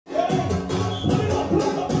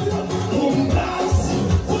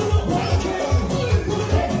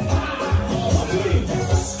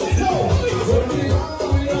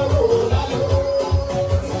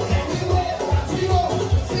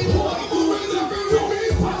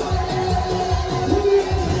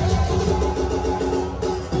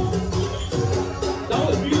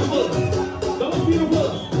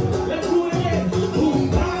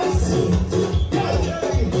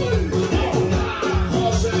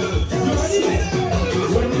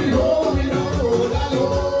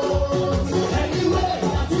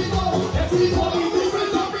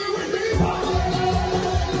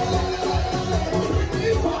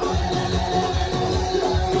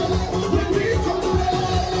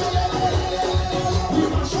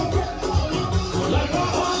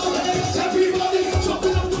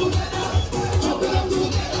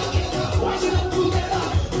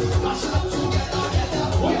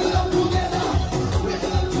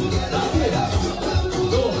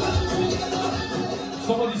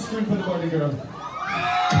for the party girl.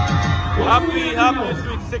 Happy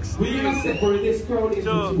sweet 16. We have separated this crowd into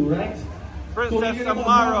two, right? Princess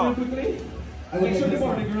Amara. Make sure the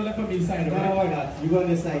party girl left on me side, right? No, why not? You go on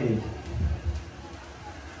this side.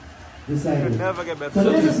 This side. You could never get better. So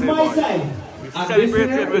this is my side. We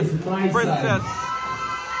celebrated with Princess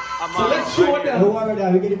Amara. So let's show them.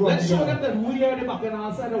 Let's show them that we are the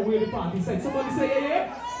bacchanal side and we are the party side. Somebody say yeah, yeah.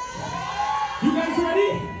 You guys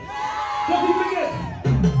ready? What do you think it?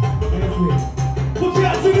 Put your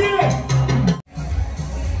hands in the air.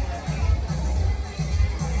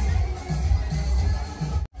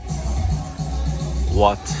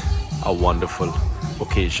 What a wonderful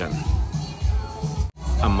occasion.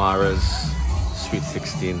 Amara'S sweet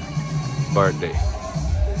 16 birthday.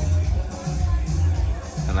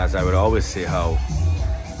 And as I would always say, how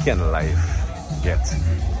can life get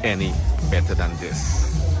any better than this?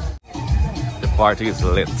 The party is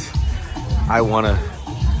lit. I want to,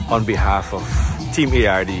 on behalf of Team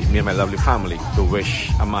ARD, me and my lovely family, to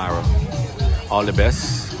wish Amara all the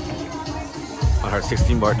best on her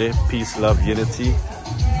 16th birthday. Peace, love, unity,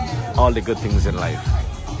 all the good things in life,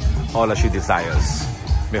 all that she desires.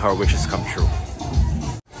 May her wishes come true.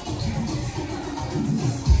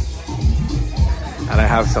 And I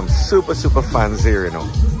have some super fans here, you know.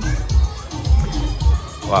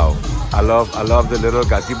 Wow, I love the little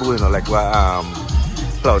gazebo, you know, like what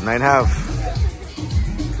Cloud9 have.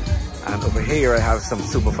 And over here I have some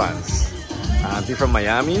super fans. Auntie from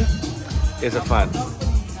Miami is a fan.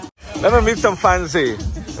 Let me meet some fans here.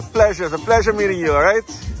 It's a pleasure meeting you, alright?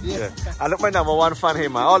 Yeah. I look my #1 fan here,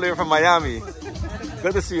 man, all the way from Miami.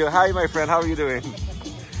 Good to see you. Hi, my friend, how are you doing?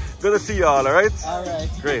 Good to see you all, alright? Alright.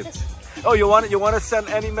 Great. Oh, you want to send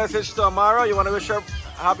any message to Amara? You want to wish her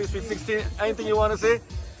happy sweet 16? Anything you want to say?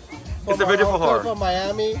 It's a video for her. From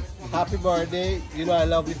Miami, happy birthday. You know I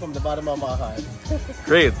love you from the bottom of my heart.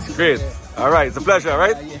 Great. Yeah. All right, it's a pleasure, all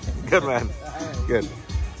right? Yeah. Good, man. Right. Good.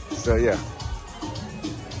 So, yeah.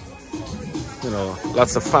 You know,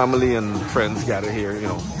 lots of family and friends gather here, you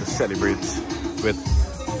know, to celebrate with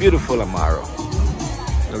beautiful Amara.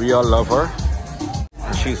 We all love her.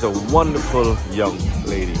 And she's a wonderful young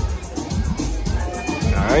lady.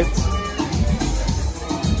 All right.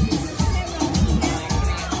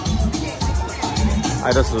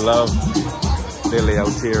 I just love the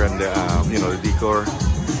layout here and the you know, the decor.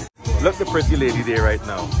 Look, the pretty lady there right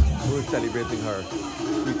now who is celebrating her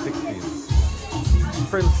sweet 16.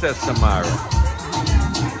 Princess Amara.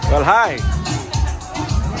 Well, hi.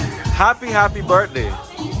 Happy birthday,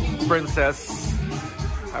 Princess.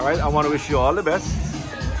 All right, I want to wish you all the best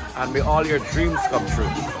and may all your dreams come true.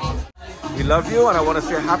 We love you and I want to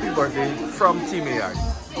say happy birthday from Team ARD.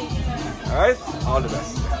 All right, all the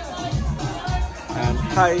best. And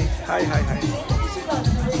hi.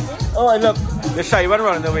 Oh, I look, the shy one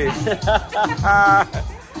running away.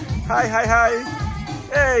 Hi.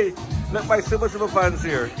 Hey, look, my super fans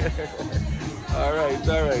here. All right.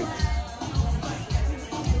 Hi.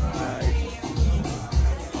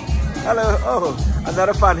 Hello. Oh,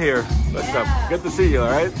 another fan here. What's up? Good to see you.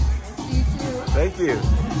 All right. Thank you.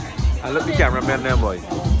 And look, the cameraman there, boy.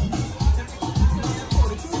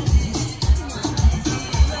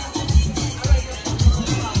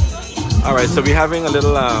 All right, so we're having a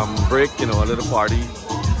little break, you know, a little party,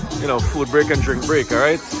 you know, food break and drink break, all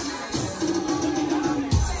right?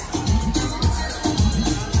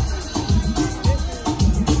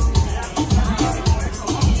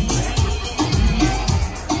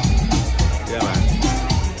 Yeah, man.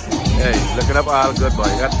 Hey, looking up all good, boy.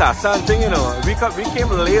 That's that thing, you know, we came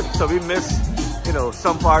late, so we missed, you know,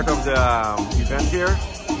 some part of the event here,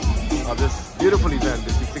 of this beautiful event,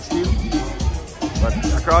 this 16. But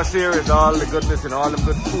across here is all the goodness and all the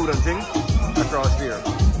good food and things across here.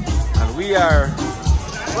 And we are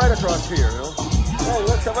right across here, you know. Hey,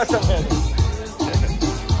 what's up, man?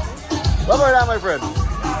 What about that, my friend?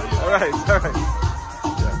 All right.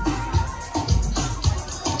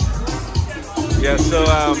 Yeah, so,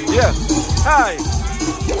 yeah. Hi.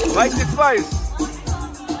 Like the spice.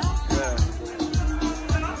 Yeah.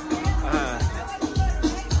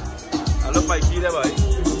 I look like Kida, boy.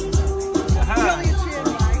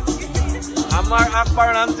 Amar Akbar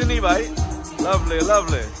and Anthony, bhai. Lovely.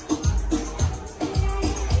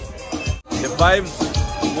 The vibes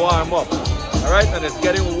warm up, all right, and it's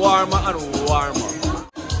getting warmer and warmer.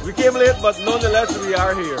 We came late, but nonetheless we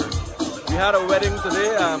are here. We had a wedding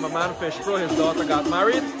today. My man Fish Pro, his daughter got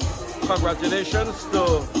married. Congratulations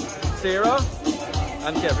to Sarah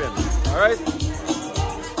and Kevin. All right,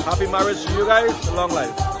 happy marriage to you guys. Long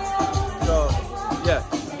life. So yeah,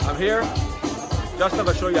 I'm here. Just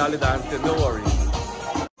never show you all the dancing, no worries.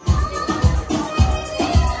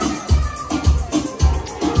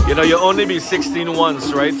 You know, you only be 16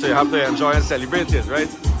 once, right? So you have to enjoy and celebrate it, right?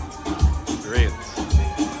 Great.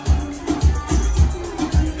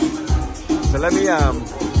 So let me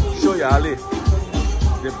show you Ali,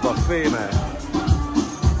 the buffet, man.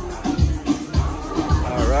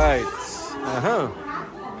 All right.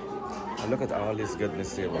 And look at all this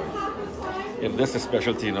goodness here, boy. If this is a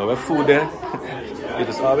specialty, you know, with food there, you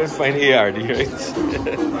just always find ARD, right?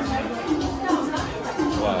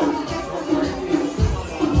 Wow.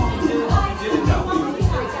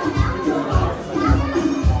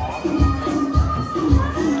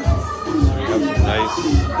 Nice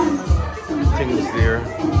things there.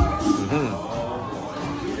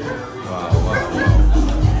 Wow, wow, wow.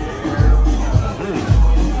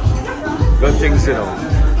 Good things, you know.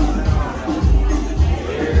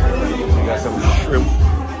 We got some shrimp,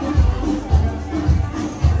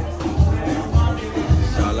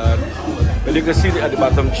 salad. But you can see at the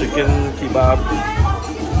bottom chicken, kebab.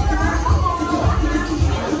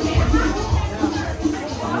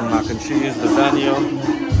 Mac and cheese, lasagna.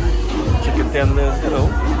 Chicken tenders, you know,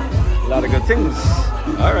 a lot of good things.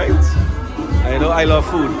 All right. I know I love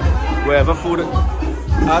food. Wherever food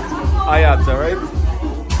at, I at, all right?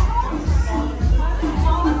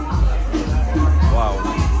 Wow.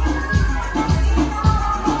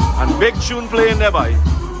 And big tune playing there, boy.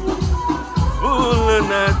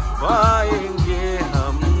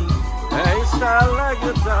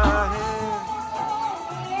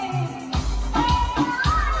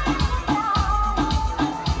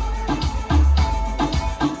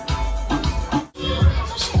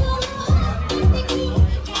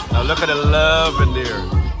 Look at the love in there.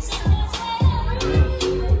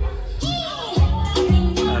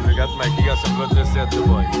 And we got Mikey, got some goodness there too,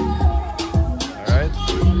 boy. Alright?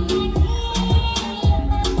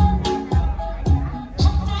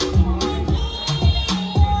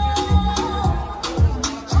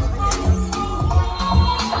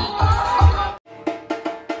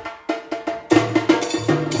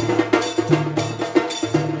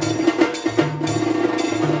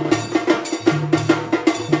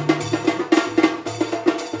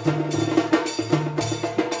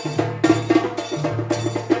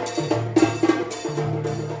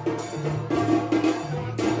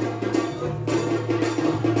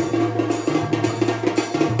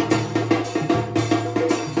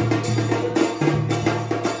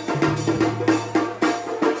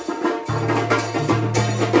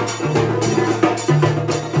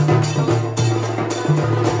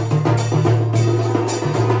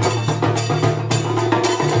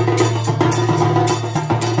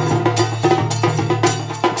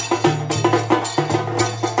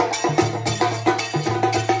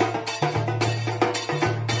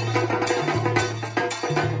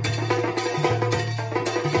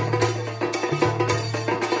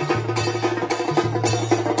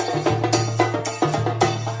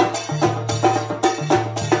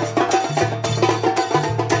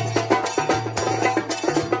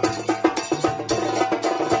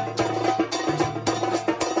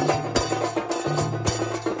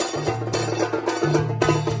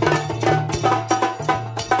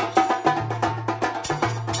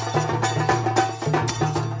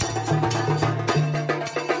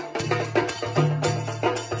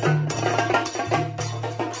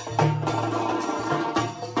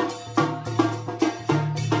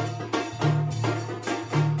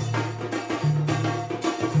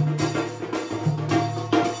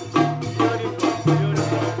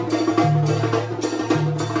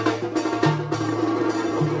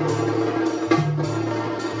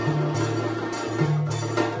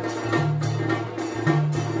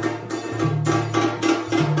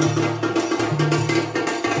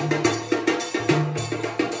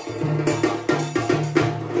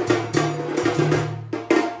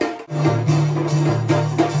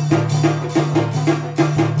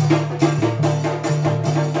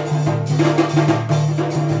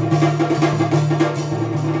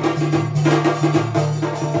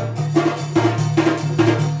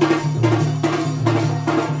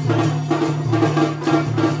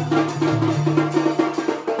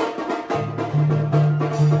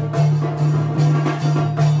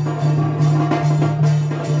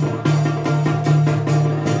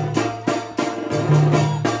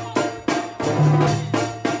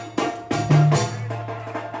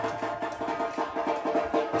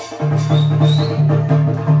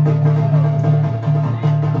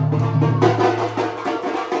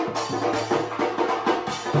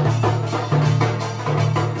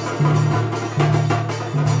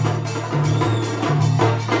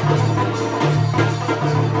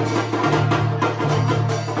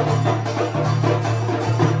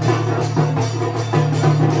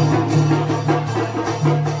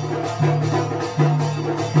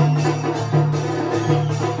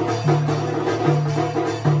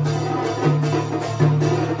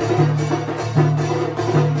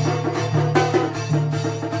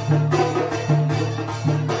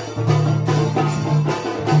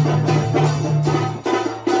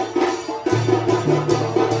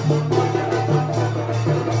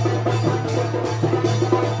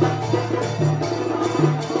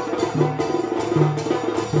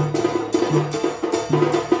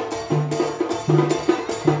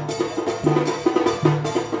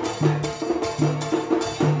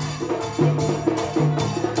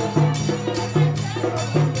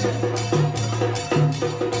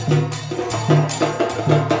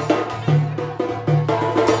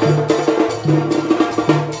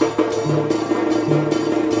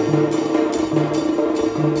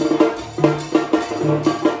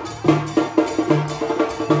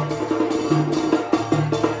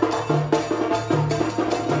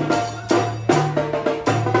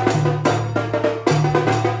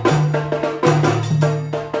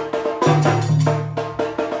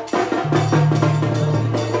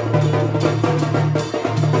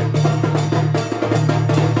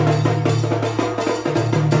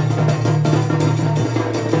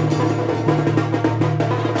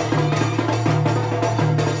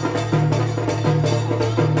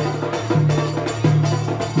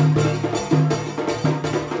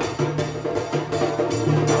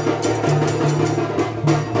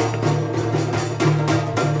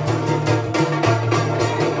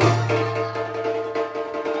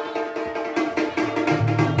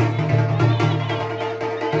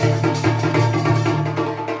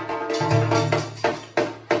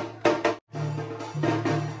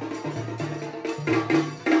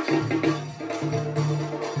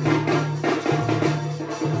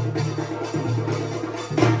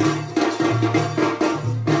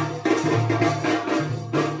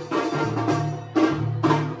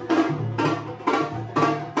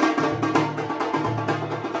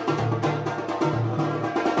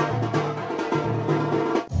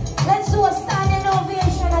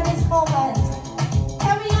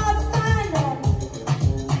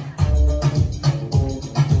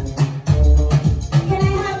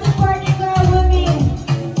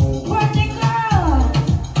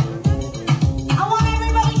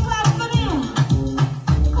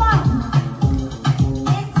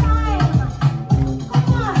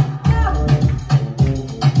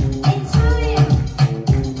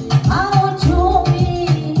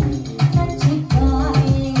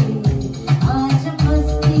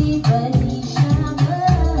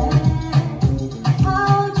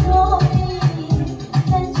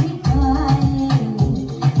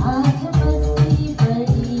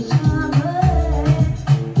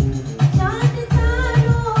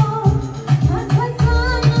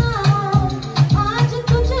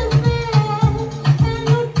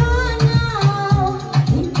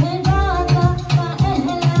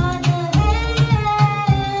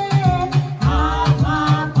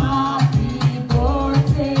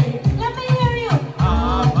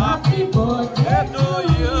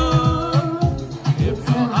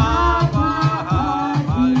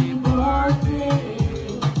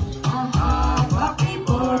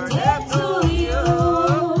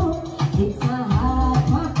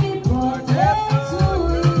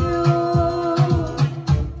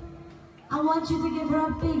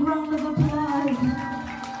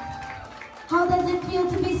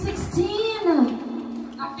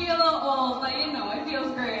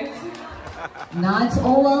 Not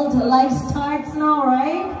old, life starts now,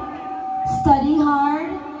 right? Study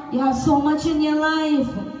hard. You have so much in your life.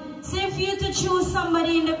 So if you had to choose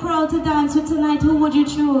somebody in the crowd to dance with tonight, who would you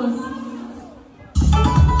choose?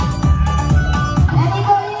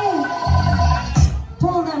 Anybody?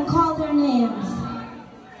 Pull them, call their names.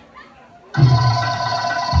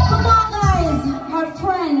 Come on, guys, my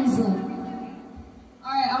friends.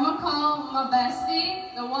 Alright, I'm gonna call my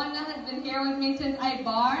bestie, the one that has been here with me since I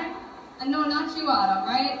born. And no, not you, Adam,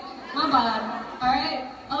 right? My bad. Alright?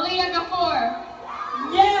 Aliyah Gafoor.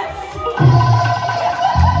 Yes!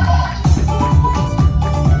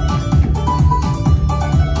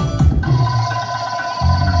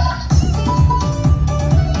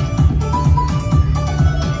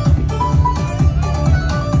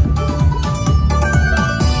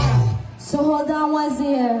 So hold on,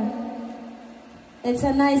 Wazir. It's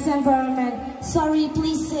a nice environment. Sorry,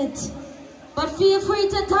 please sit. But feel free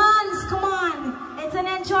to dance, come on. It's an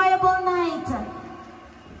enjoyable night.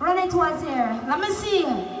 Run it, Wazir. Let me see.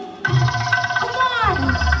 Come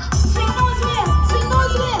on. Swing those ways, swing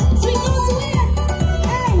those ways, swing those ways.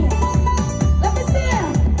 Hey, let me see.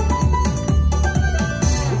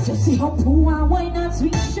 If you see how poor, why not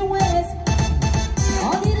swing your ways?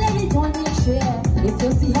 All the ladies don't need share. If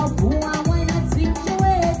you see how poor, why not swing your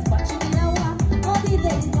ways? But you know what? All the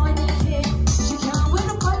ladies don't need share. She can't win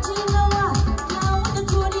the party, you know what? Can't win the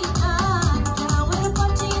Tony, can't win the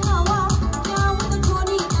party, you know what? Can't win the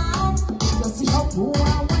Tony, If you see how poor,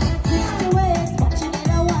 why not swing your ways? But you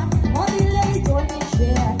know what? All the ladies don't need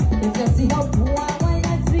share. If you see how poor, why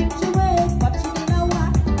not swing your ways? But you know what?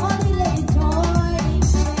 All the ladies don't need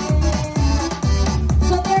share.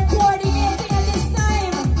 So they're coordinating at this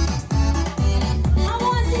time. I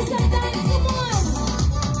want to see some dance, come on.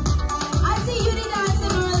 I see you did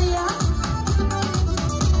dancing earlier.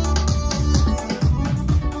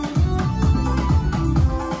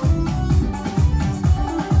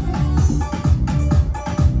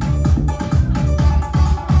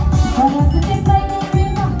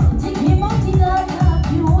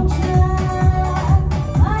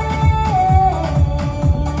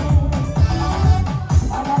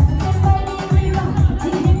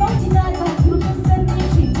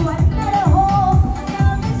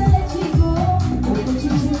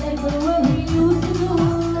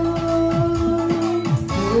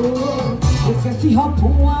 See how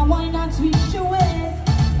poor, why not switch your ways?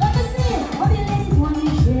 Let me see, all the ladies want to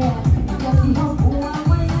share. You can see how poor,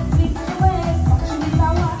 why not switch your ways? But you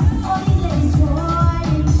know what? All the ladies want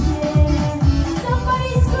to share.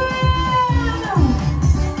 Somebody scream!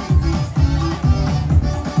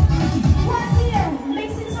 What's here?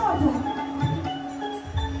 Mix it up.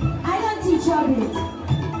 I don't teach you a bit.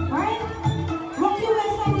 Alright? Rock your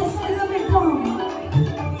waist like this, a little bit down.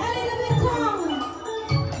 A little bit down.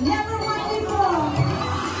 Never mind before.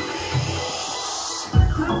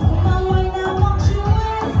 Come on, why not walk your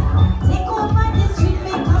waist? Take over the street,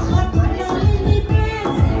 make up like a girl in the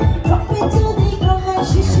dress. Drop it to the ground like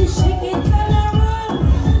she shake it all around.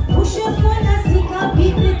 Push up when I stick and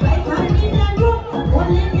beat it like an in a drum.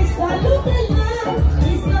 Only Mr. Luteland,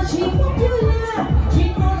 it's not she popular. She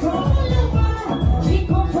comes from all over, she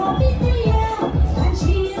comes from India, and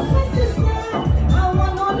she is my sister. I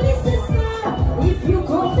want only sister. If you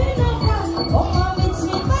come in a car, come on with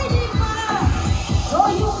me by the car. So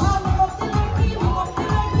you have up the lady, walk up the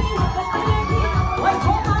lady, walk up the lady. Why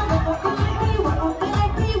come on, walk up the lady, walk up the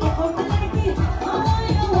lady, walk up the lady. Oh,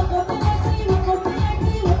 you walk up the lady, walk up the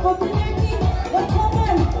lady, walk up the lady. Why come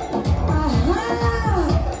on? Aha!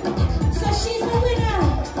 So she's the winner.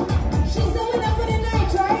 She's the winner for the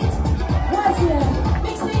night, right? What's here?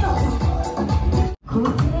 Mix me up.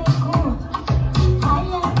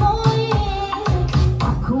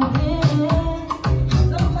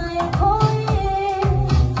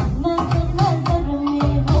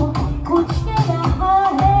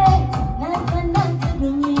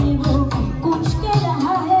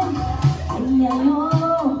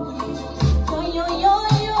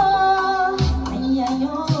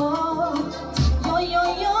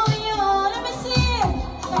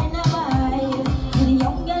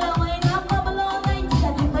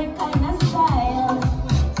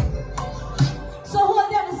 So hold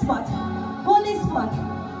down the spot. Hold this spot.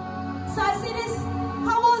 So I see this.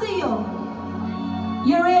 How old are you?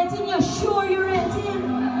 You're 18. You're sure you're 18?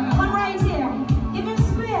 Come right here. Give him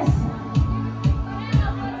space.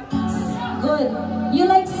 Good. You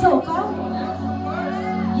like soca?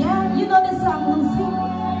 Yeah? You know the song, Lucy?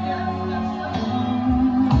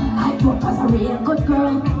 I grew up as a real good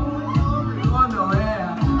girl.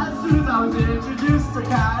 As soon as I was introduced to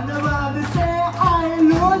carnival, they say I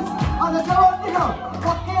lose on the top of the hill.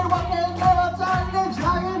 Walking, walking, never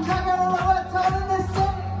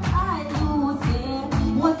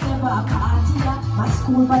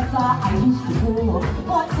school bazaar I used to go.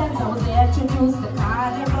 But since I was introduced to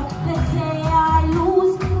carnival, they say I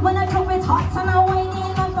lose. When I drop it hot and I whine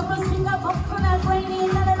in, I'm the first thing I'm up and I'm raining,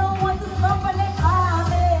 and I don't want to stop and they call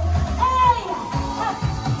me. Hey!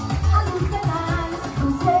 I lose it and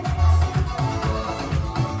lose it.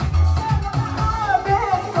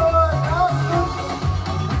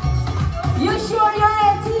 You sure you're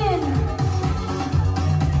 18?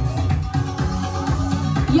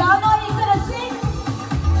 Y'all know you're gonna sing?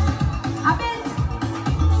 A bit.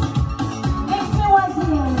 Makes me want to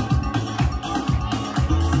hear.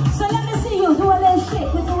 So let me see you do a little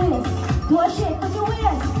shake with your waist. Do a shake with your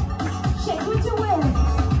waist. Shake with your waist.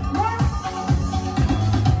 Yeah?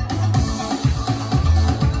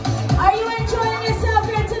 Are you enjoying yourself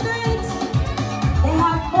here tonight? They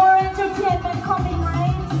have more entertainment coming,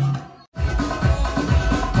 right?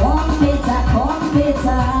 Come better, come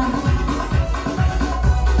better.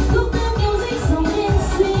 Look, the music something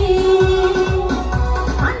sweet,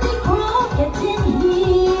 and the crowd getting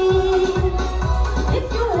heat. If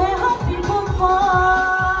you ever feel for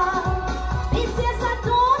fun, this is a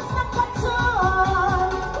don't stop at all.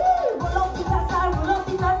 Roll up the tassa,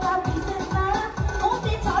 this is a all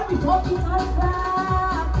the time we talk the tassa,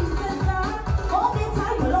 this is a all the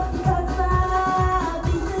time roll up the tassa,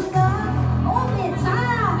 this is a all the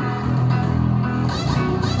time.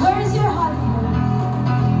 Where is your husband?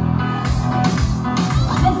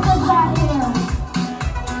 Sisters are here.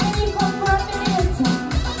 Can you confirm it?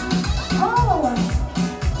 Oh,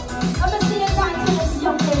 I'm gonna see you dancing this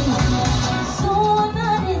young lady. So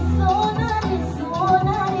naughty, so naughty, so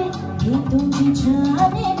naughty. You don't be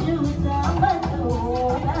trying to do that, so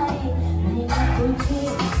naughty. I like to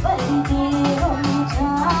keep, but you don't be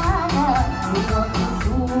trying. You don't be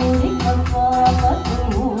fooling, come for naughty.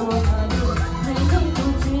 I like to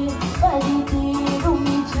keep, but you don't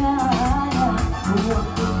be trying. You want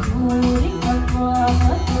to fooling, come for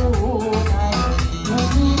naughty.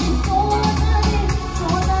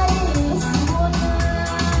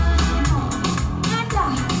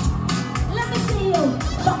 Let me see you.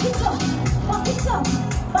 Buck it up, buck it up,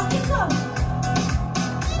 buck it up.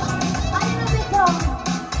 A little bit down,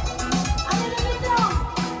 a little bit down.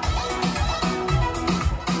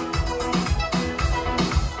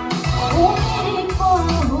 Oh, मेरी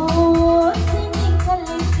बहुत सी निकल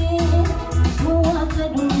के वो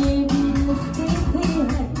अगर ये भी रिश्ते से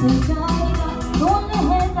हट जाएगा तो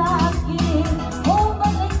लहरा के वो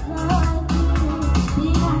बदलता के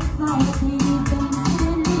तेरा साथ तेरी दम से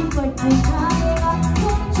लिपट जाएगा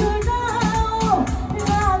तुम छुड़ाओ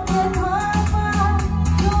रात धामा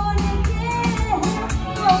छोड़ के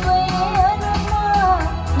तो गए अरमा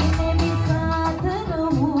मैं भी साथ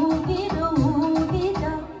रहूंगी रहूंगी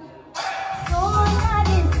ना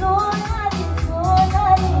Sonari, sonari,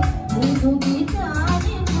 sonari, तेरू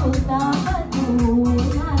गिटारी छोटा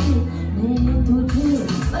मधुरारी, मैंने तुझे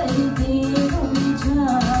पर देऊँ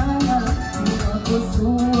जाना, मेरा को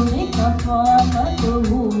सोने का ख्वाब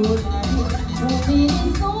मधुरारी, तू मेरी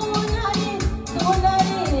सोनारी,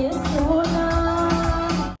 सोनारी, सोना।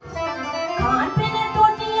 खान पे न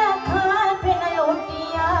टोटियाँ, खान पे न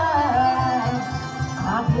लोटियाँ,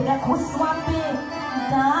 खाते रखो स्वापे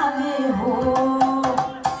दावे हो।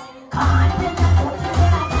 खान पे न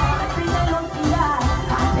टोटियाँ, खान पे न लोटियाँ,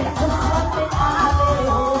 खाते रखो स्वापे दावे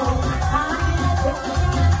हो। खान पे न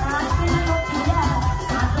टोटियाँ, खान पे न लोटियाँ,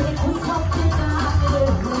 खाते रखो स्वापे दावे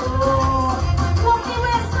हो। Walkie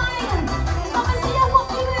West Side, come and see a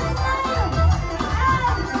Walkie West Side.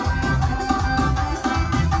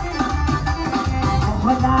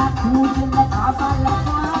 Ohla khooj lagava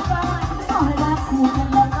lagava, ohla khooj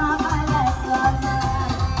lagava lagava.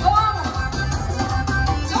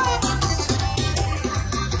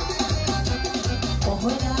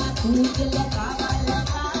 Ohla khooj lagava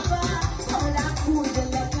lagava, ohla khooj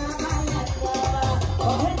lagava lagava.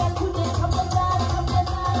 Ohla khooj khamda khamda,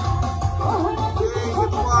 ohla khooj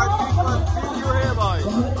khamda.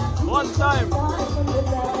 One time.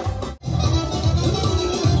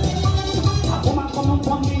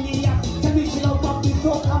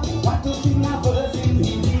 Want to sing a verse in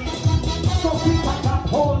Hindi? So pick up a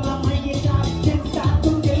hold of my guitar, can start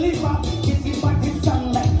to deliver. This is what it's done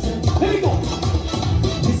like. Here we go.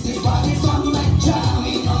 This is what it's done like.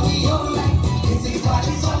 We know we all like. This is what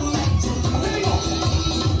it's done like. Here we go.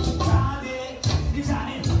 Johnny,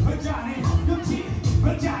 Johnny, Johnny, Johnny, Johnny,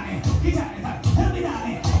 Johnny, Johnny, Johnny,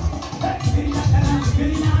 Johnny,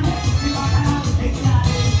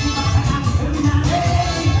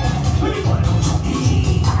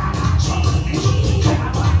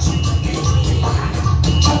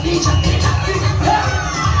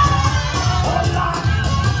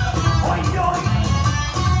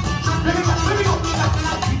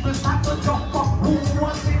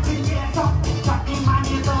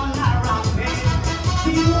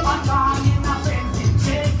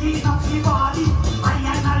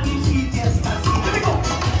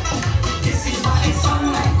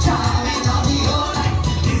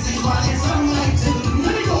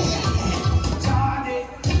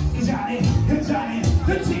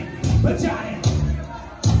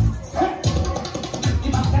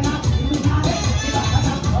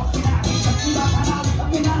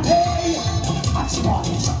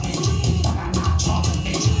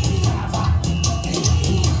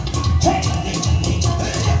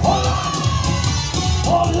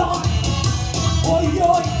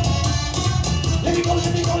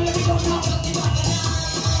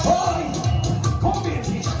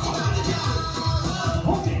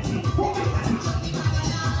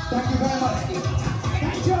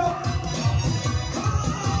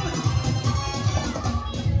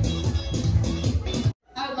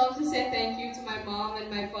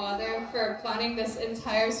 For planning this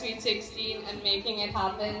entire Sweet 16 and making it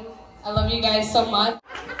happen. I love you guys so much.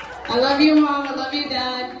 I love you, Mom. I love you,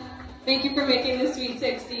 Dad. Thank you for making the Sweet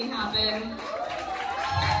 16 happen.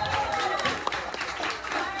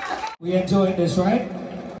 We enjoyed this, right?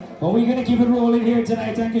 But we're gonna keep it rolling here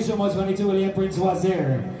tonight. Thank you so much, 22 William Prince was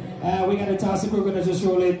there. We got a task, we're gonna just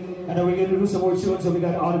roll it, and then we're gonna do some more tunes. So we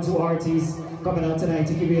got all the two artists coming out tonight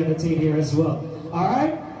to keep you entertained here as well. All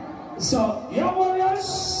right? So, young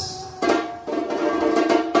warriors.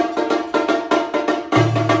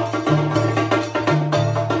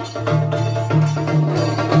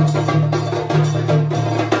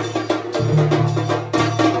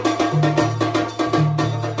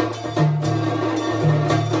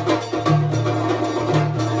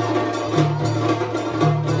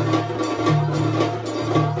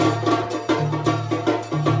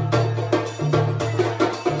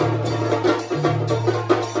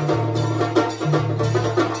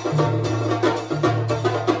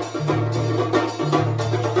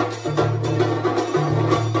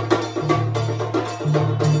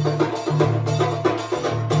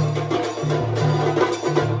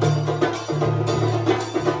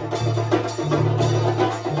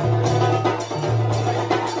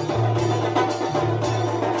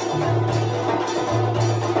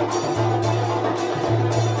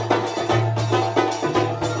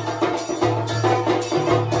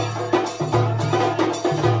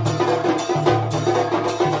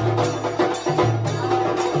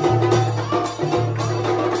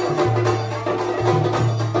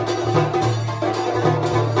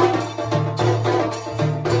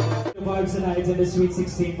 Tonight in the Sweet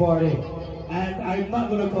 16 party, and I'm not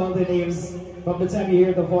gonna call the names. From the time you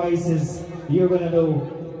hear the voices, you're gonna know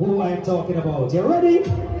who I'm talking about. You ready?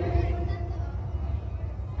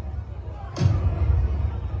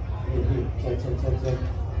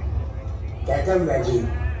 Get them ready.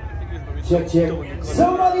 Check, check.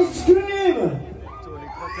 Somebody scream!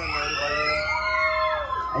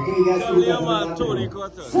 Okay, you guys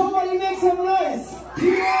can Somebody make some noise!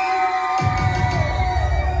 Yeah!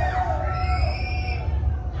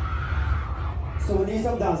 So we need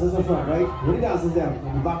some dancers in front, right? Who the dancers there?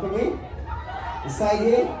 In the back of me? The side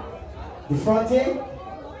here? The front here?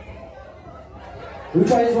 We'll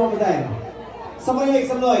try this one more time. Somebody make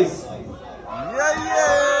some noise.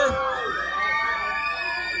 Yeah.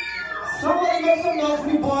 Somebody make some noise for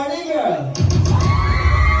the party girl.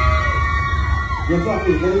 You're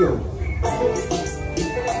fluffy, there you go.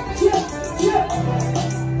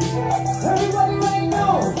 Everybody right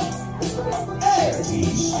now! Hey!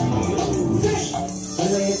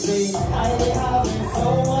 Lately, I been having so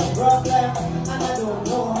much problem, and I don't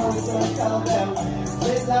know how to tell them.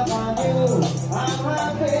 Since I found you, I'm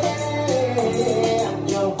happy, and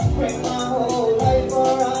you bring my whole life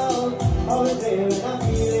around. Always there when I'm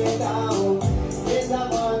feeling down. Since I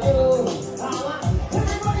found you, I'm happy.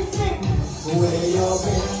 Everybody sing. Where you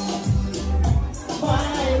been,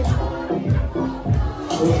 mine?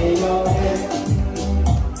 Where you been?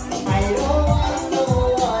 I don't want to know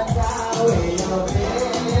what time. Where you been?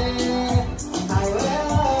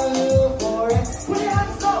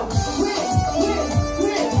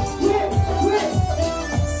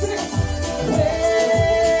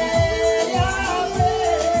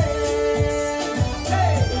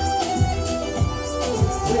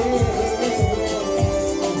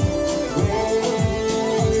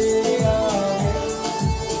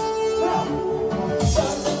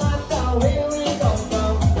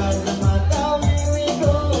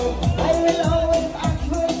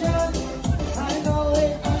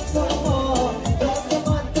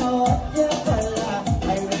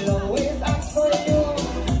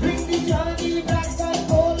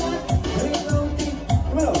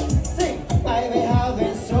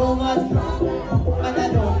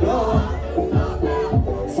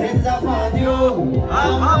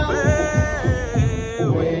 I'm happy.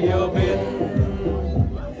 Where you been?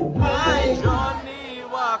 My Johnny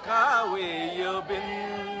Walker, where you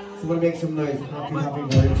been? Somebody make some noise. Happy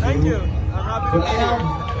birthday. Thank you. I'm happy to But be here.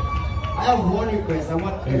 I have one request. I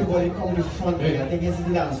want everybody to come to the front here. I think this is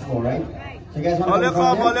the dance floor, right? So you guys want to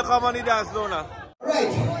come on the dance floor now.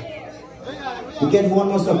 Right. You get one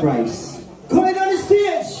more surprise. Coming on the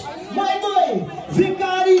My boy,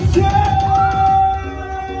 Vicari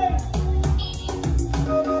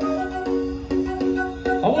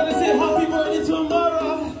I want to say happy birthday to Amara.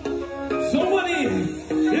 Somebody,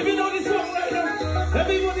 if you know this song right now,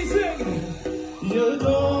 everybody sing. You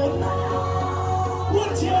don't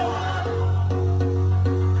want you.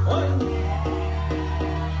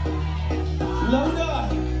 Louder.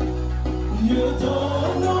 You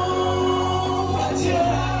don't know what you.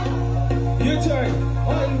 Your turn.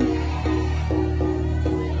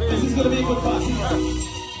 This is gonna be a good party.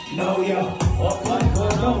 Now you're up and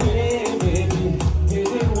gone away, baby.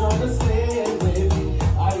 Didn't wanna stay, baby.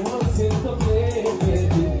 I was in the play,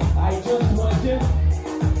 baby. I just want you.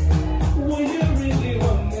 Will you really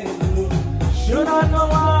want me to? Should I know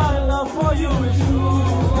my love for you is true?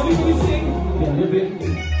 Everybody sing.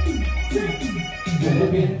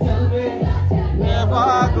 Tell me, never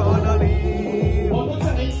gonna leave. One more time.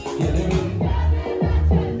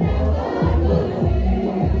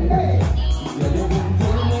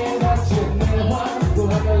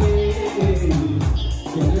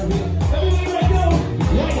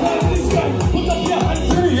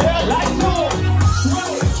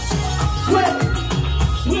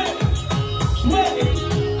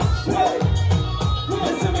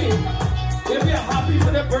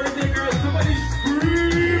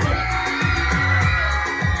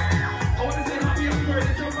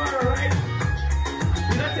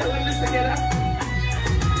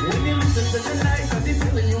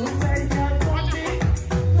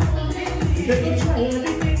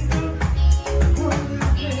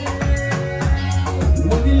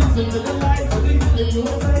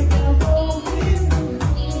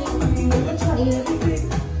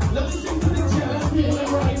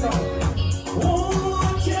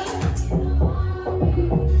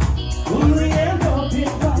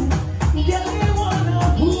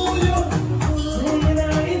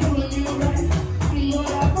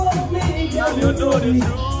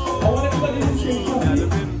 I want everybody to sing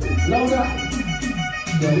louder.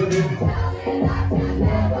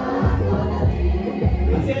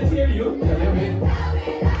 I can't hear you.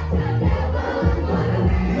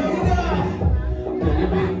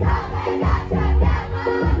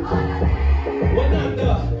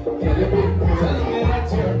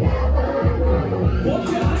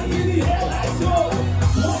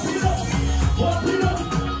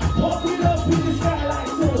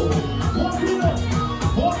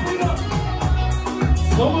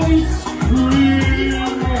 Somebody scream!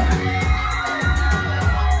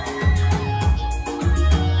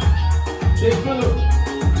 Take a look.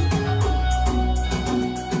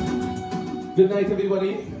 Good night,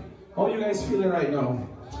 everybody. How are you guys feeling right now?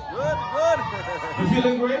 Good, good. You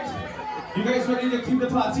feeling great? You guys ready to keep the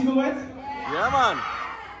party going? Yeah, man.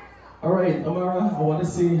 All right, Amara, I want to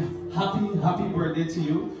say happy birthday to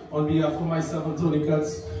you on behalf of myself and Tony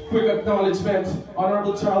Cuts. Quick acknowledgement,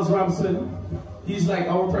 Honorable Charles Ramson. He's like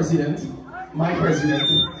our president, my president.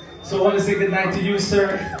 So I want to say good night to you,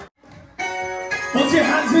 sir. Put your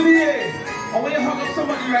hands in the air. I want you to hug up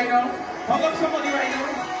somebody right now. Hug up somebody right now.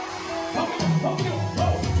 Hug up, go.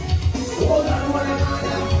 Hold on, hold on.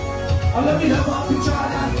 I love you, love each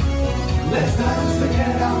other. Let's dance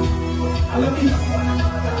together. I love you, love one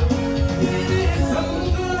another. It's so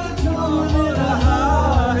good to know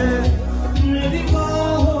that maybe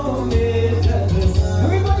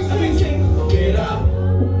everybody sing.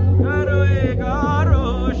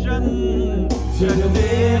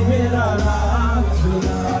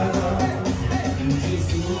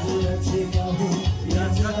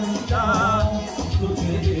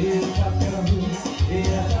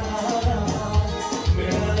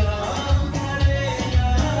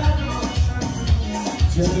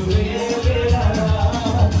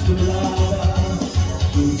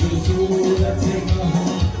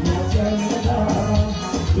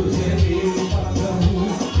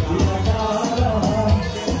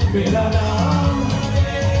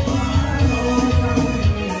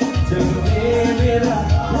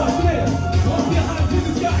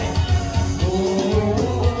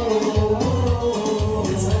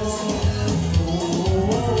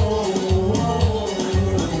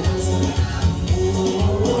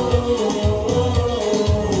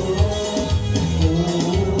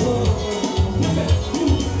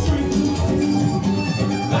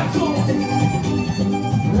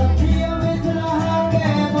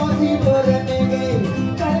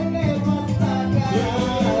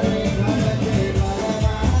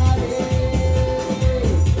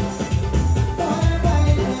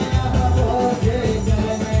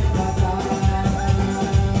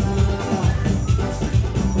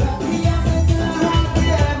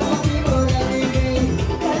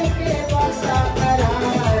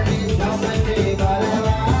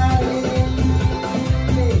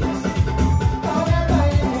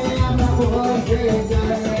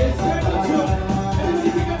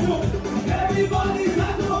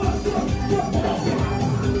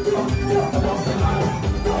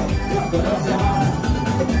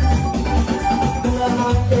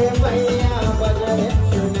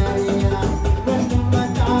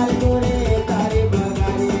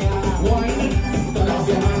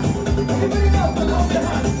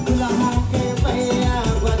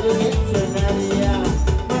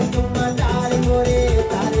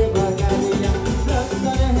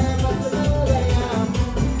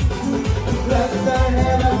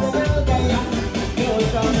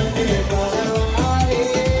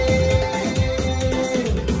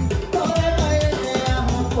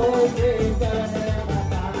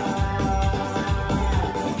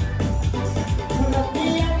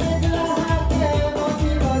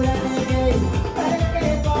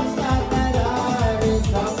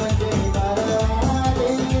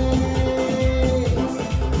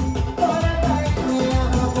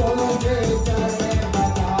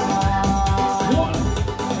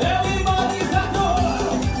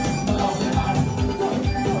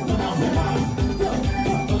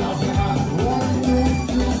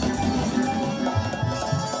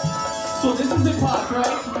 So this is the part,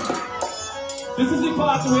 right? This is the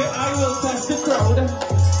part where I will test the crowd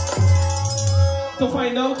to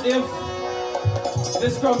find out if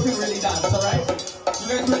this crowd can really dance, alright? You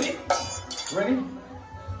guys ready? Ready?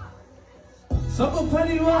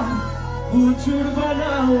 Somebody who should run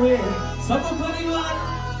away. Somebody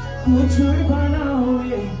who should run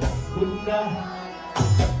away. Gunda,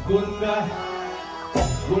 gunda,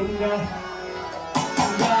 gunda,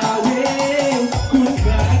 away,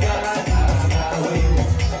 gunda, away,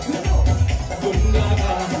 gunda,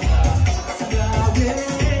 away,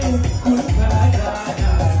 gunda,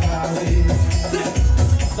 away.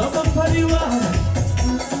 Somebody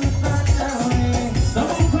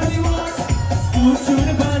who should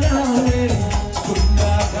run away.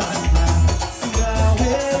 Gunda,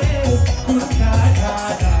 away, gunda,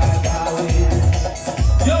 away.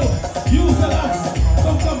 Yo, you fellas,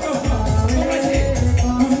 come, come, come, come. Come right here.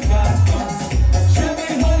 Gunda, come. Show me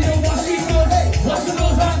how you wash it goes. Wash it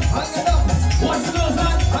goes on, hang it up. Wash it goes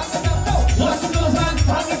on, hang it up. No. Wash it goes on,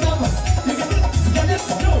 hang it up. You get it? You get it?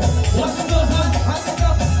 No. Wash it goes on, hang it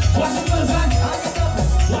up. Wash it goes on, hang it up.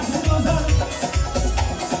 Wash it goes on.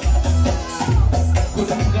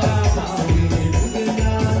 Gunda,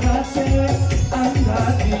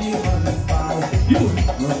 you.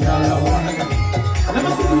 Let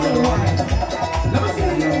me see you one. Let me see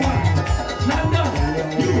you one. Now, now.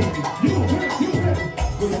 You.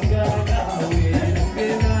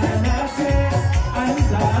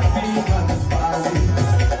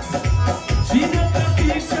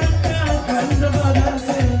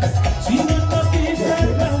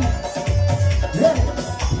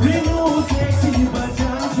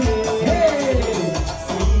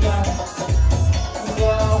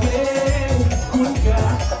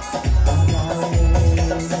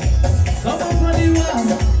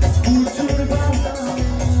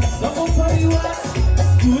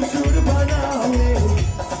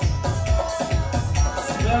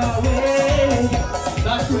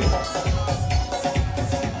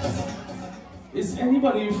 Is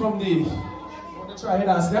anybody from the want to try and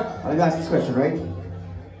ask them? I'll ask this question, right?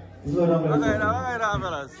 Slow down, Okay,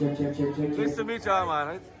 fellas. check. Nice to meet you, man.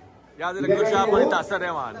 Right? You did a good job on the tester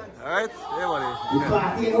there, man. Alright? Hey, buddy. You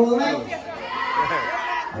partying all night?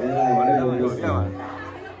 Yeah, man.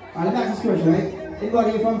 I'll ask this question, right?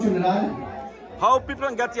 Anybody from Trinidad? How people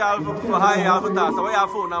can get you for high you have a tester? What your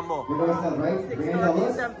phone number? You know yourself, right? Bring in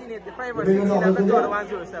doubles. 1785 or Bring in doubles,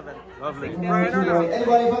 1611 Lovely.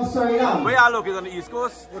 Anybody from Suriname? Where you located on the East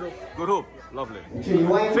Coast? Good Hope. Lovely. Actually, you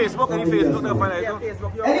want- Facebook, any Facebook they'll find out? Yeah,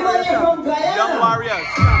 Facebook. Anybody from Guyana? Young Warriors.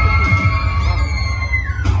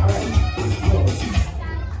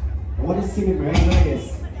 I want to sing it right like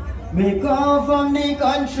this. Me come from the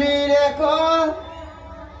country they call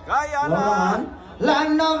Guyana.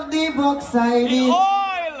 land of the bauxite. The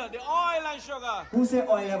oil and sugar. Who say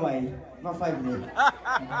oil, boy? Not 5 minutes.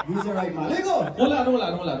 Who's the right man? Let go. Hold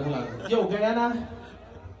on. Yo, Guyana.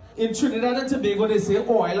 In Trinidad and Tobago, they say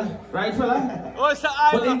oil, right, fella? Oh, it's the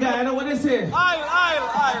But in oil. Guyana, what they say? Oil.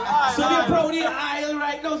 So you're proud of the aisle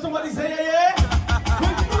right now. Somebody say, yeah.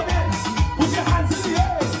 Put your hands in the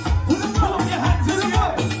air. Put your hands in the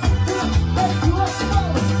air.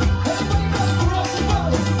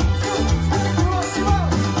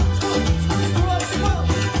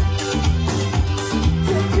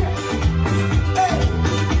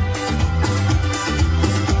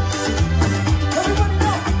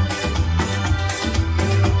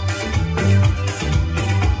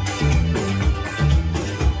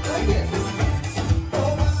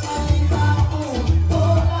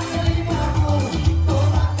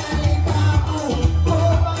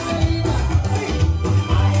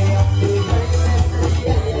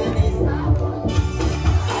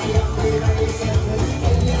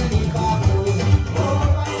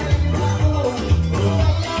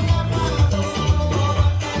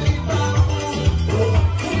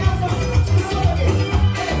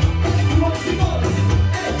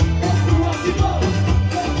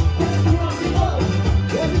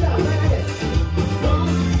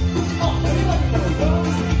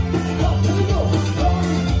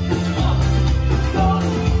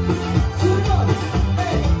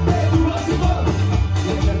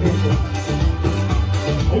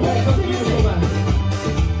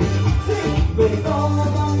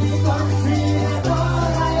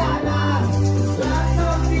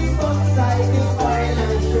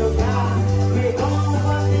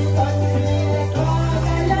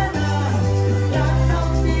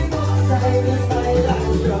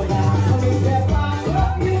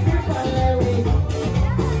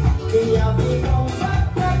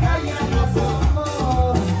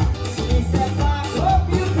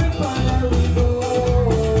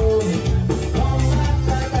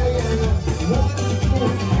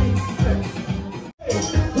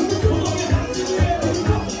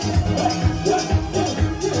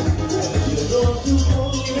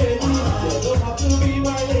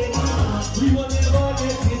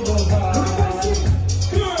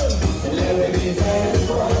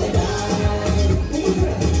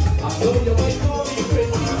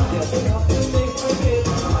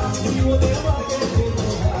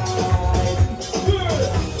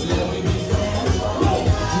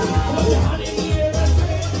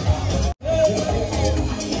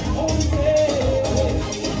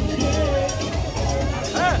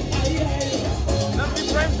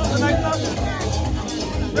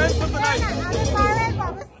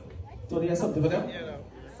 So they have something for them?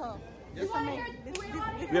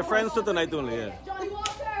 We're friends for tonight only, yeah. Johnny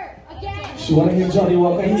Walker, again. She wanna hear Johnny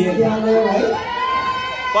Walker here. Down there, right?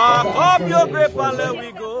 Pack up your grip and let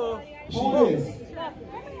we go. She is.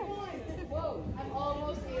 Whoa, I'm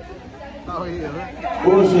almost here. How are you?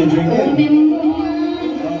 Oh, she drinking.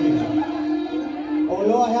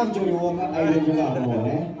 Although I have Johnny Walker, I don't drink alcohol,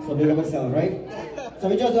 eh? So big up yourself, right? So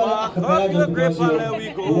we just done a Pack cappella up your just grip because and let we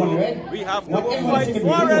you won, go. right? We have to Not go everyone fight singing for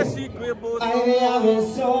the a video. secret boat. I have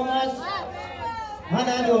it so much, and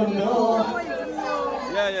I don't know.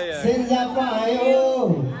 Yeah. Since I found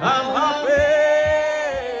you, I'm happy.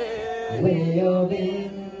 where you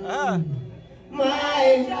been,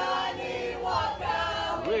 my Johnny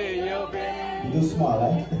Walker. Where you been? You do small,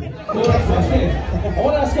 eh? I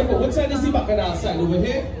want to ask you, what side is the bacchanal side? Over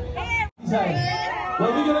here? This side.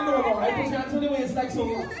 Well, we're gonna know about, right? Put your hands on the waist like so.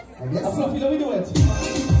 How fluffy do we do it?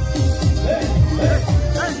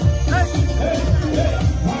 Hey.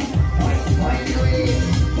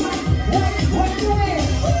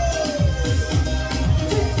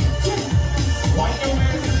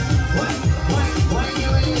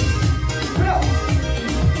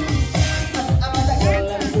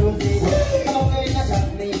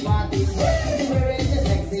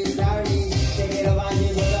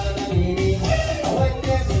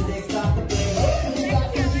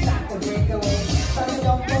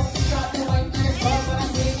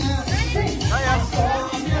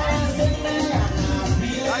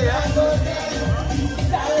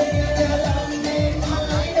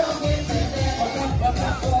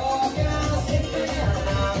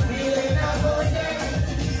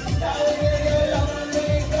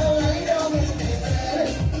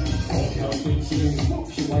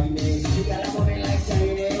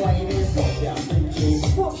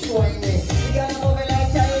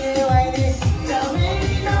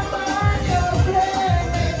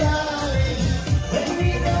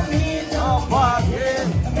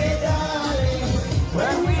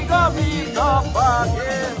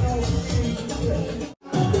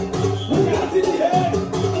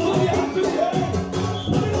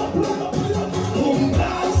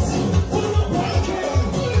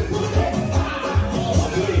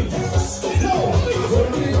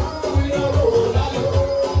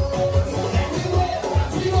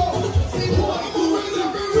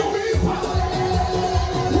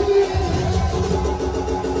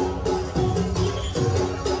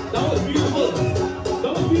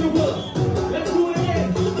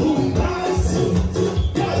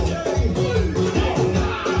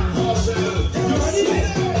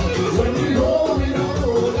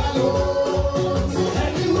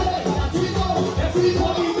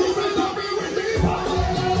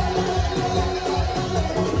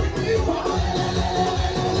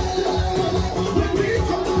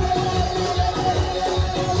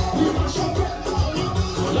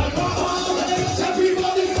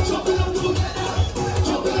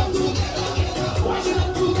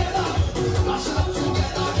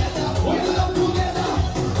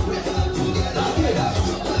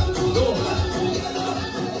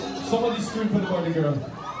 Somebody scream for the party girl.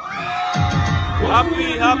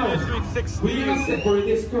 Happy Sweet 16. We're gonna separate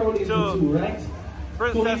this crowd into two, right?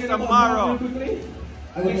 Princess Amara.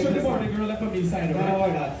 Make sure the party girl left on me side, No, right? why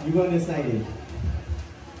not? You go decide it.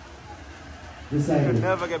 Decide You it.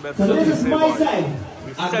 never get better. So this is my side.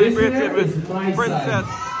 We And celebrated this here is with my Princess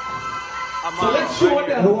So Amara. let's show right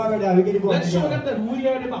here. them. Don't worry about that. We get it going Let's show them together. that we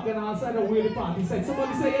are the bacchanal side and we're the party side.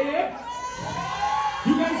 Somebody say yeah.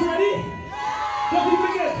 You guys ready? What do you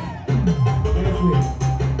think it?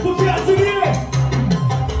 Put your hands in the air.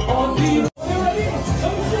 On the you ready?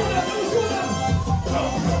 Let me show them.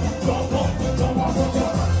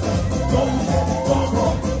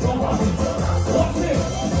 Watch this.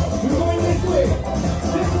 We're going this way.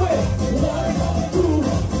 This way. 1, 2,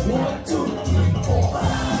 1, 2, 3,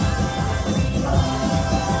 4.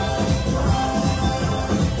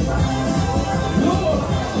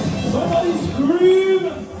 Somebody scream!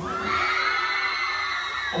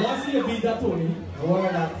 I want to see you beat that, Tony. Don't worry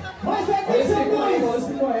about that. My side, Let's make stay some quiet, noise. let's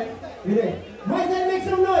stay quiet. My side, make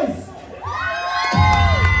some noise.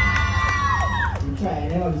 You try, I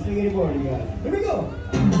never still get it bored, you guys. Here we go.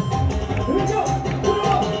 Here we go.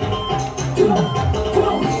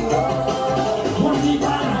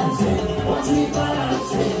 Watch me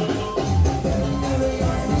balancing.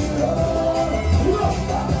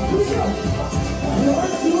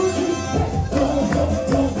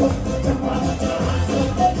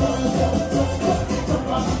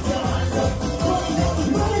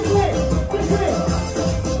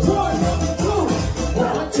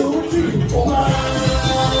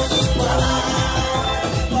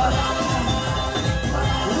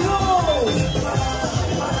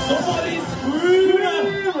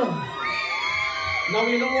 Now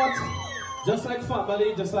you know what? Just like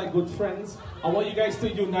family, just like good friends, I want you guys to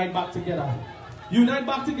unite back together. Unite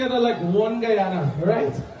back together like one Guyana,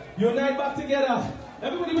 right? Unite back together.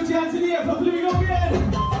 Everybody put your hands in the air for flipping up again.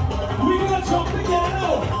 We're gonna jump together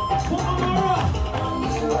now for Amara.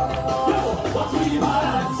 Yo, watch me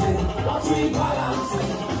balancing, watch me balancing.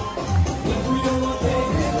 If we don't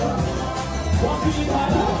take it up, watch me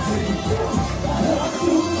balancing. 1,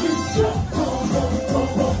 2, 3, jump, go, go, go,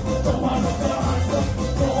 go. Come on, up your hands up.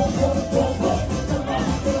 Go, go, go, go. Come on,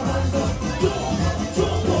 up your hands up. Jump,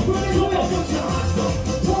 jump, go, put your hands up.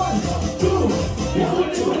 1, 2,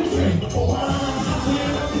 3, 4.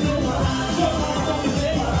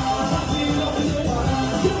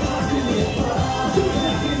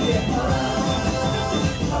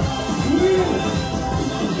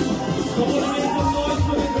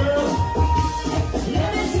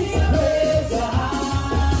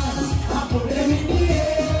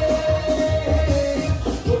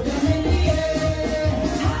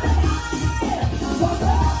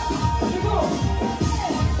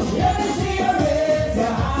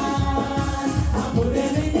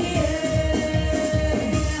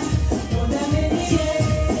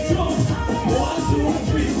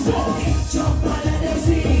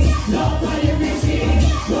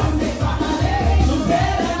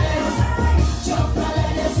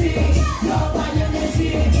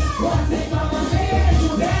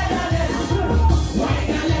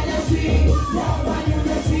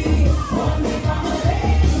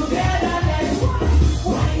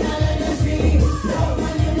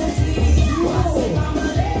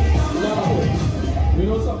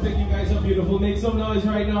 Make some noise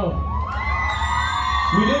right now.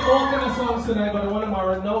 We did all kind of songs tonight, but I want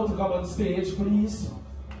Amara now to come on stage, please.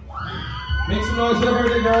 Make some noise for the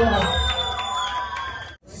birthday girl.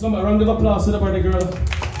 Some round of applause to the birthday girl.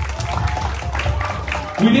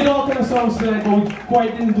 We did all kind of songs tonight, but we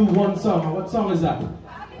quite didn't do one song. What song is that?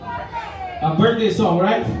 A birthday song,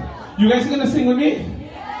 right? You guys are gonna sing with me?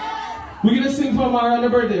 Yeah. We're gonna sing for Amara on her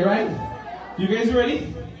birthday, right? You guys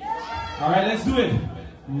ready? Yeah. Alright, let's do it.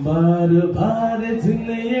 In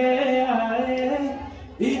the air,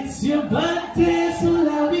 it's your birthday, so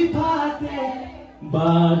let me party.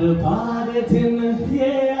 Party in the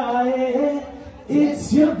air,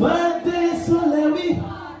 it's your birthday, so let me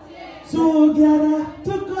together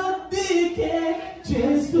to cut the cake.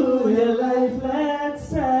 Cheers to your life, let's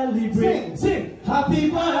celebrate. Sing, happy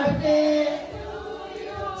birthday to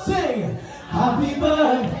you. Sing, happy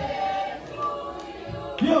birthday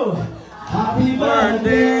to you. Yo. Happy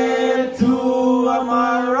birthday to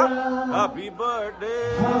Amara. Happy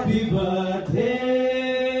birthday. Happy birthday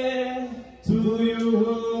to you.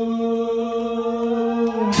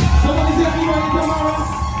 Somebody say happy birthday to Amara.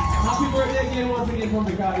 Happy birthday again, once again from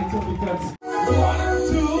the car. It's all because 1,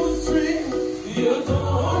 2, 3. You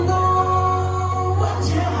don't know what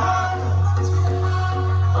you have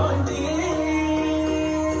until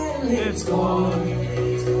it's gone.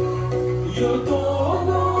 You don't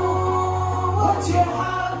know. You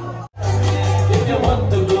have. If you want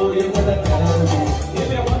to go, you gotta tell me. If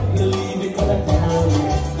you want to leave, you gotta tell me.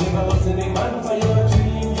 If I was any man for your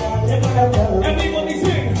dream, you gotta tell me. Everybody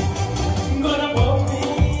sing. Gonna above me.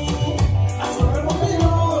 I swear I'm moving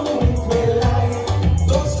on with my life.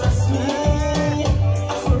 Don't stress me.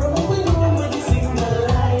 I swear I'm moving on with this single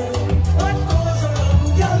life. What goes around,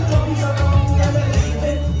 girl comes around, you believe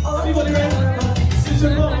it. Everybody ready? Switch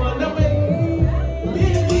your mama, no way.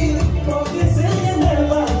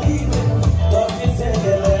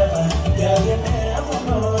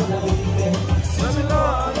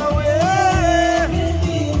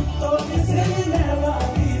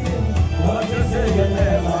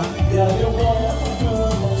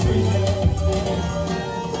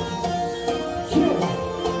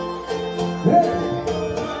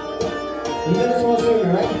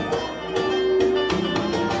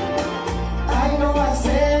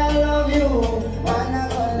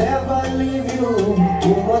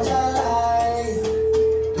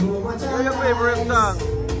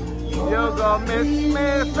 You're gonna miss me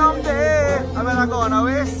someday. I'm gonna go on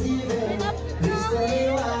away.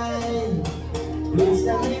 Please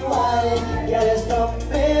tell me why. Gotta stop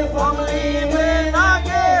me from leaving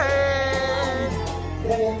again.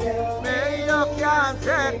 Maybe you can't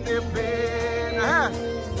take the pain.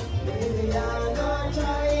 Baby, I'm not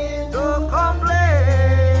trying to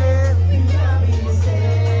complain. Be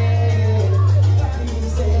safe.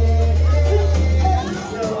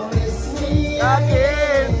 You'll miss me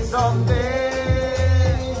Again someday.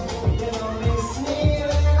 You don't miss me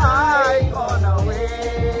when I gone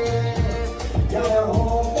away. I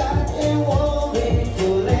hope that it won't be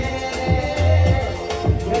too late.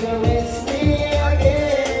 When you miss me again.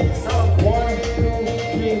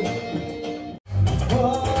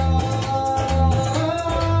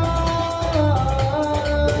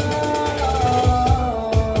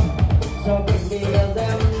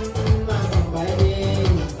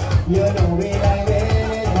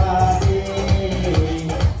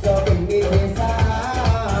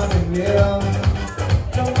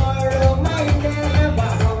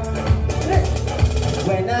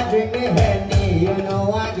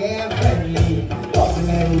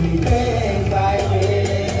 bring my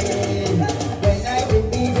way. When I bring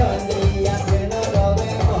me Johnny, I bring out all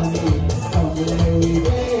my money. Somewhere we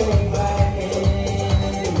bring my way.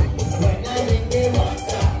 When I bring the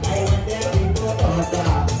water, I want them people water.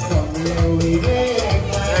 Somewhere we bring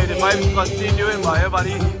my way. Hey, the vibes continuing, my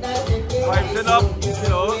everybody. Vibes it up, you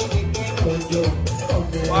know.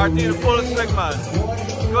 Party in full swing, man.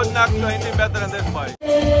 Good not do anything better than this fight.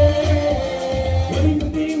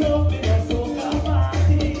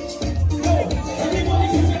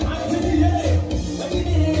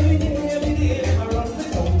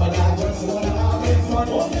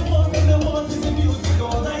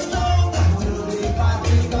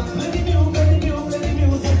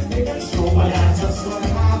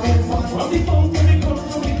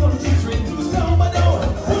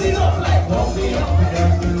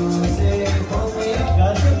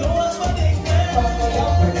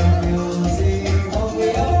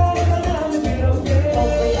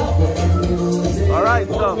 Alright,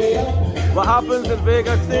 so what happens in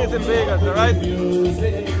Vegas stays in Vegas, alright?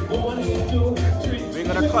 We're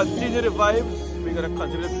gonna continue the vibes, we're gonna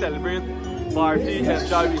continue to celebrate, party,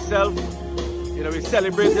 enjoy yourself. You know, we're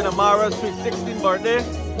celebrating Amara'S sweet 16th birthday.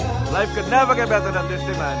 Life could never get better than this,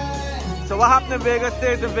 man. So what happened in Vegas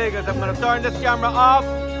stays in Vegas. I'm gonna turn this camera off.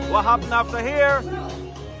 What happened after here?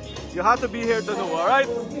 You have to be here to know, alright?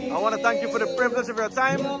 I wanna thank you for the privilege of your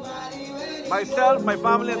time. Myself, my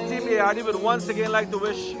family and team ARD would once again like to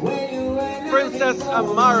wish Princess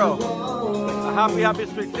Amara a happy, happy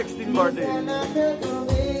sweet 16th birthday.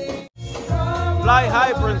 Fly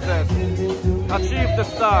high, princess. Achieve the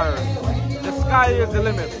stars. The sky is the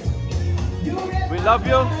limit. We love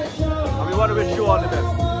you and we want to wish you all the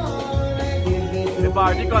best. The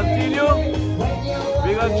party continue.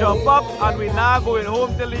 We're going to jump up and we're not going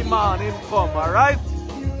home till the morning come, alright?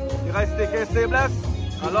 You guys take care, stay blessed.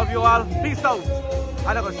 I love you all. Peace out.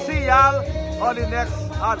 And I'm going to see y'all on the next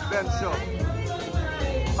adventure.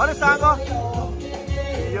 How the song go?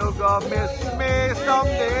 You gonna miss me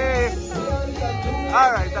someday.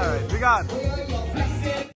 Alright, we got it.